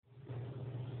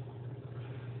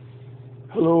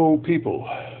Hello, people.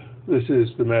 This is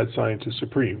the Mad Scientist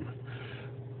Supreme.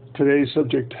 Today's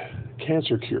subject: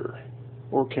 cancer cure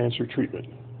or cancer treatment.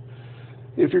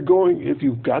 If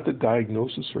you've got the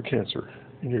diagnosis for cancer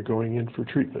and you're going in for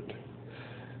treatment,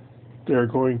 they're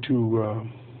going to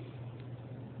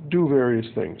do various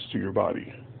things to your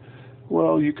body.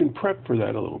 Well, you can prep for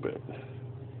that a little bit.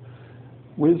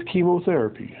 With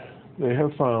chemotherapy, they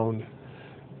have found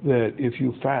that if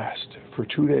you fast for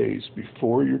 2 days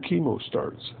before your chemo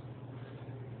starts,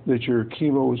 that your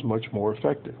chemo is much more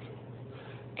effective.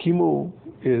 Chemo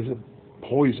is a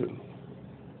poison,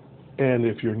 and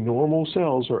if your normal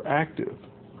cells are active,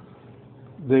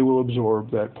 they will absorb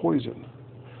that poison.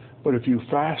 But if you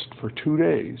fast for 2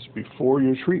 days before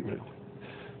your treatment,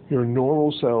 your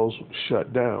normal cells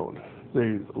shut down.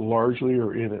 They largely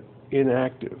are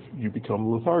inactive. You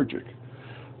become lethargic.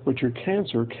 But your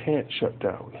cancer can't shut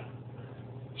down.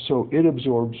 So it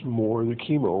absorbs more of the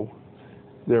chemo,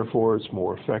 therefore it's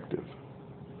more effective.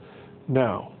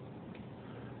 Now,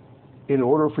 in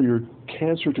order for your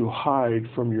cancer to hide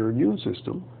from your immune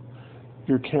system,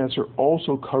 your cancer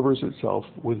also covers itself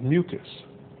with mucus.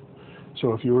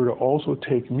 So if you were to also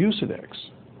take Mucinex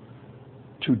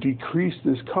to decrease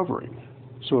this covering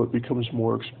so it becomes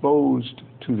more exposed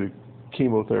to the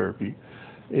chemotherapy,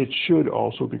 it should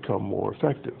also become more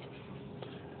effective.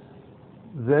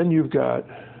 Then you've got,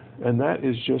 and that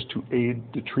is just to aid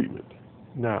the treatment.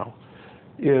 Now,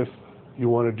 if you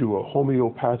want to do a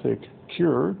homeopathic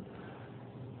cure,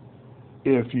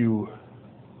 if you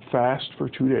fast for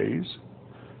 2 days,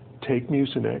 take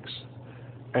Mucinex,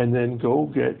 and then go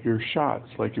get your shots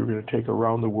like you're going to take a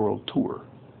round the world tour.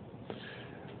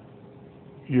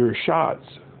 Your shots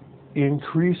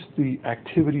increase the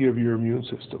activity of your immune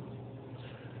system.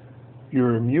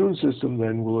 Your immune system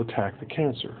then will attack the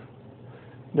cancer.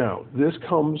 Now, this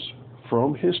comes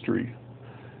from history.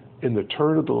 In the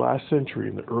turn of the last century,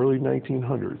 in the early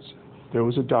 1900s, there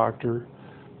was a doctor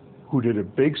who did a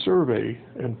big survey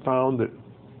and found that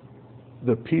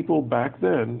the people back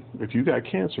then, if you got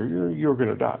cancer, you're going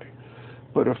to die.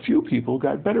 But a few people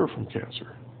got better from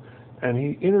cancer. And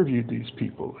he interviewed these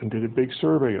people and did a big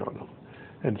survey on them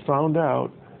and found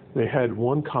out they had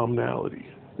one commonality.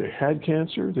 They had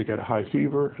cancer, they got a high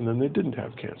fever, and then they didn't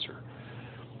have cancer.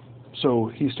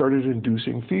 So he started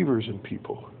inducing fevers in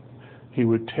people. He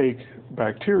would take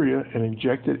bacteria and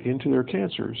inject it into their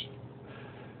cancers,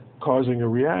 causing a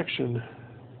reaction,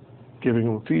 giving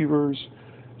them fevers,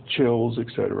 chills,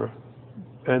 etc.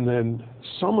 And then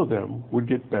some of them would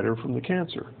get better from the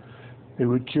cancer. He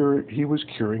was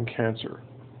curing cancer.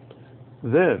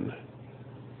 Then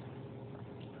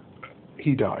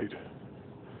he died,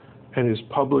 and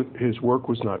his work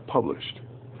was not published.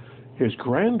 His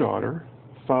granddaughter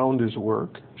found his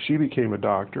work, she became a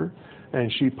doctor,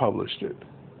 and she published it.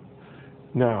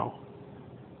 Now,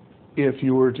 if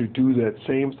you were to do that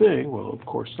same thing, well, of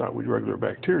course not with regular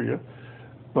bacteria,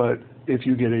 but if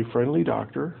you get a friendly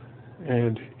doctor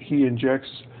and he injects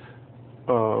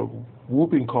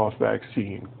whooping cough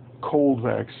vaccine, cold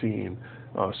vaccine,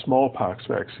 smallpox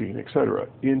vaccine, etc.,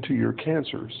 into your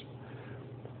cancers,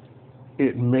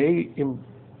 it may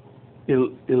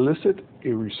elicit a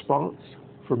response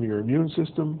from your immune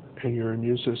system, and your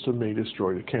immune system may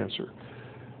destroy the cancer.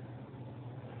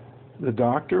 The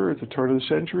doctor at the turn of the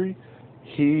century,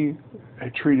 he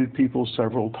had treated people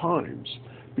several times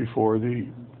before the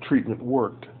treatment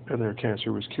worked and their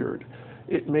cancer was cured.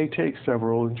 It may take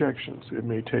several injections. It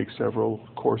may take several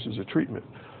courses of treatment.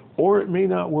 Or it may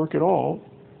not work at all,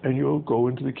 and you'll go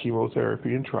into the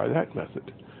chemotherapy and try that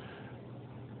method.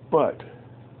 But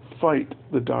fight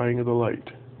the dying of the light.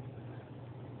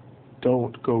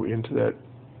 Don't go into that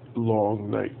long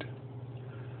night.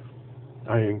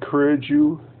 I encourage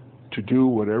you to do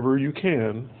whatever you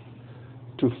can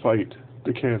to fight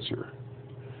the cancer.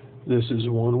 This is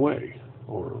one way,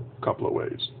 or a couple of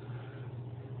ways.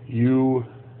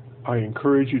 I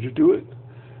encourage you to do it.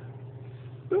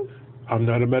 I'm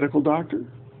not a medical doctor.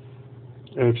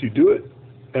 And if you do it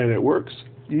and it works,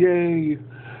 yay.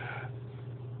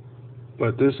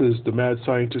 But this is the Mad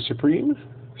Scientist Supreme,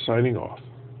 signing off.